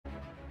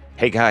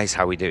Hey guys,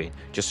 how we doing?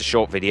 Just a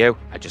short video.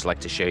 I'd just like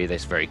to show you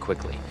this very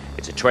quickly.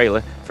 It's a trailer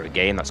for a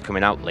game that's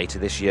coming out later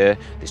this year.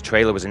 This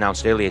trailer was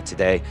announced earlier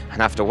today,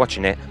 and after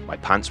watching it, my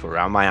pants were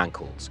around my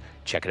ankles.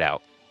 Check it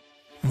out.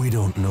 We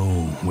don't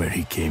know where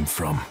he came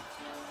from,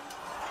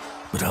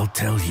 but I'll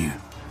tell you,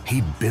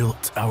 he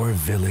built our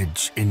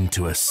village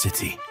into a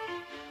city.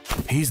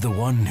 He's the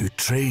one who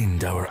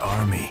trained our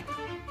army,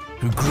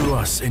 who grew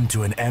us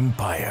into an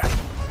empire.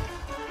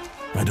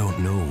 I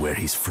don't know where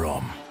he's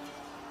from,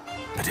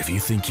 but if you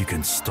think you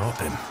can stop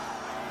him,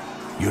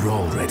 you're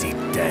already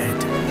dead.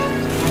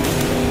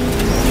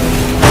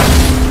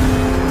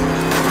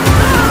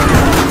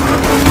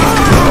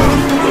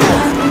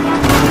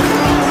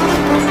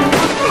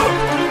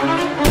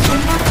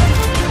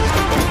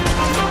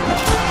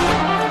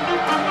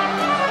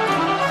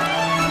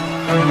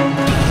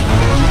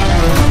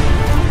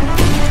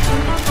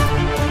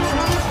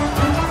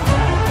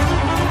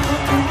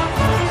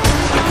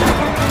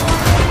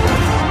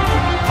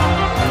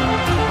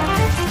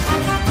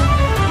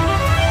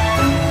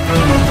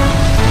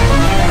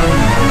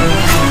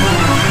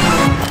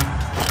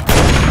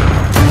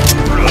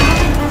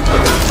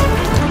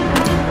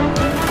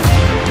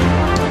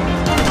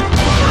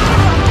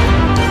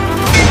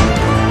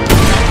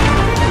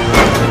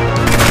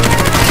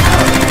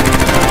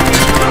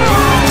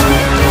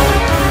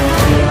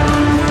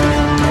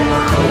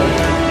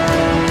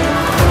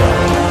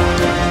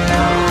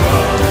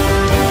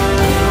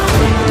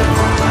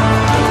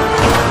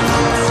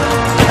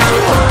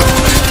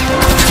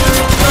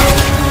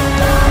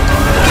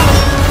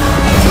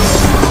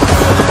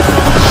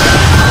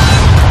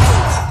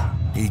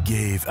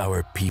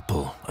 Our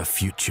people a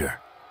future.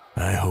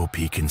 I hope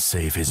he can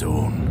save his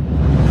own.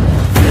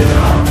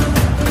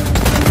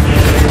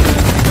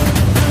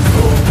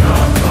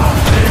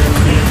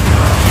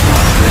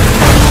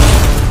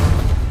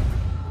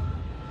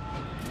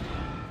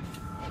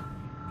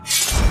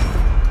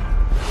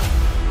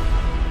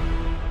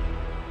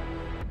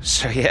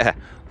 So yeah,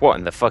 what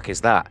in the fuck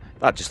is that?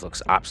 That just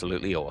looks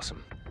absolutely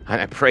awesome. And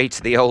I pray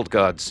to the old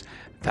gods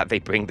that they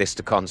bring this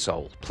to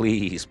console.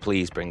 Please,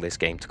 please bring this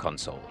game to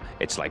console.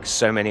 It's like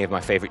so many of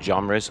my favorite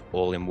genres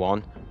all in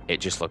one. It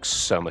just looks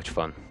so much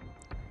fun.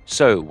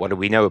 So what do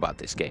we know about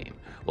this game?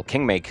 Well,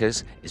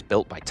 Kingmakers is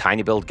built by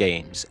Tiny Build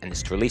Games and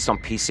is to release on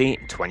PC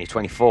in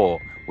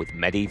 2024 with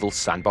medieval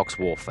sandbox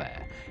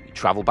warfare. You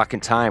travel back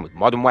in time with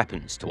modern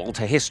weapons to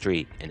alter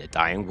history in a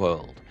dying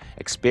world.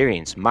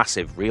 Experience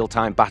massive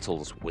real-time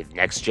battles with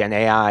next-gen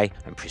AI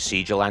and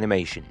procedural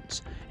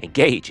animations.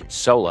 Engage in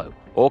solo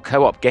or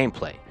co-op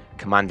gameplay,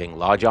 commanding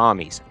large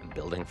armies and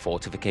building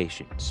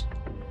fortifications.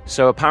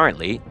 So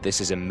apparently, this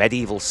is a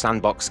medieval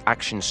sandbox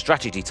action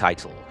strategy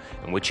title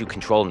in which you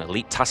control an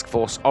elite task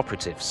force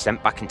operative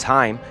sent back in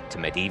time to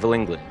medieval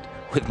England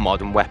with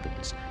modern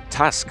weapons,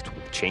 tasked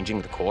with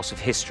changing the course of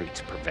history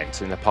to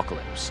prevent an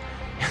apocalypse.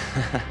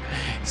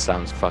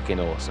 Sounds fucking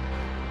awesome.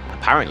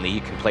 Apparently,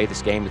 you can play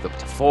this game with up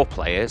to 4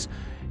 players,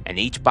 and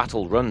each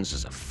battle runs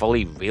as a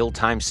fully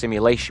real-time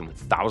simulation with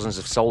thousands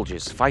of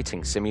soldiers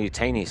fighting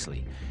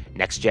simultaneously.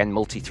 Next-gen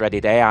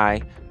multi-threaded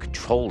AI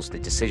controls the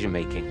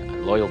decision-making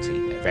and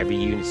loyalty of every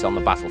unit on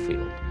the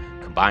battlefield,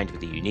 combined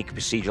with a unique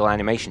procedural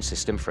animation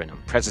system for an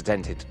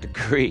unprecedented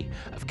degree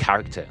of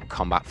character and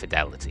combat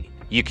fidelity.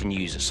 You can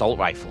use assault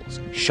rifles,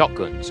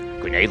 shotguns,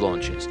 grenade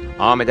launchers,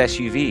 armored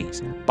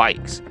SUVs,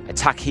 bikes,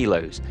 attack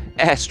helos,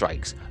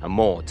 airstrikes, and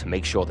more to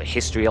make sure the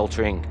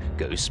history-altering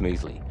goes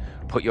smoothly.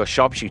 Put your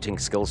sharpshooting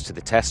skills to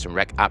the test and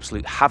wreak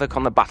absolute havoc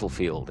on the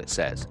battlefield, it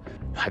says.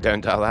 I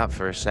don't doubt that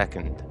for a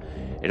second.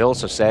 It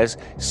also says,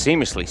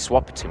 seamlessly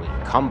swap between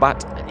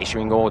combat and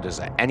issuing orders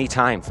at any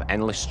time for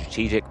endless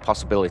strategic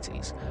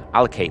possibilities.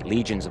 Allocate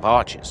legions of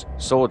archers,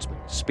 swordsmen,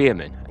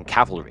 spearmen, and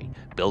cavalry.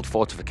 Build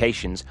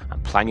fortifications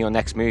and plan your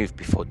next move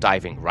before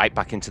diving right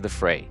back into the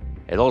fray.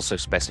 It also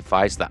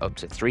specifies that up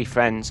to 3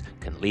 friends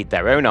can lead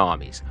their own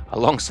armies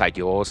alongside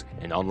yours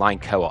in online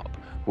co-op.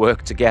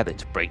 Work together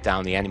to break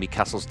down the enemy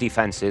castle's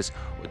defenses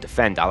or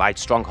defend allied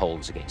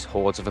strongholds against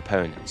hordes of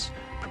opponents.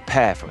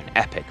 Prepare for an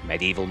epic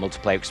medieval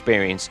multiplayer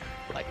experience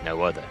like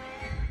no other.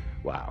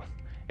 Wow,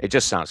 it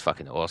just sounds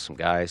fucking awesome,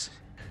 guys.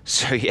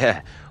 So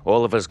yeah,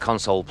 all of us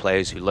console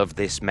players who love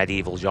this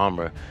medieval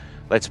genre,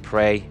 let's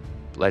pray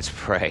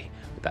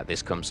that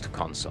this comes to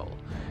console.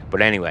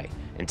 But anyway,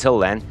 until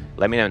then,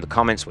 let me know in the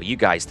comments what you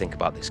guys think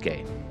about this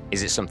game.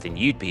 Is it something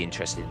you'd be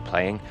interested in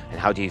playing, and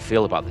how do you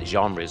feel about the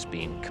genres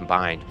being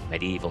combined,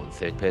 medieval and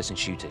third-person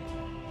shooting?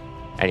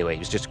 Anyway, it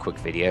was just a quick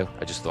video.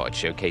 I just thought I'd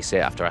showcase it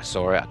after I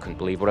saw it. I couldn't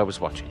believe what I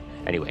was watching.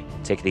 Anyway,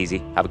 take it easy.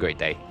 Have a great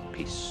day.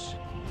 Peace.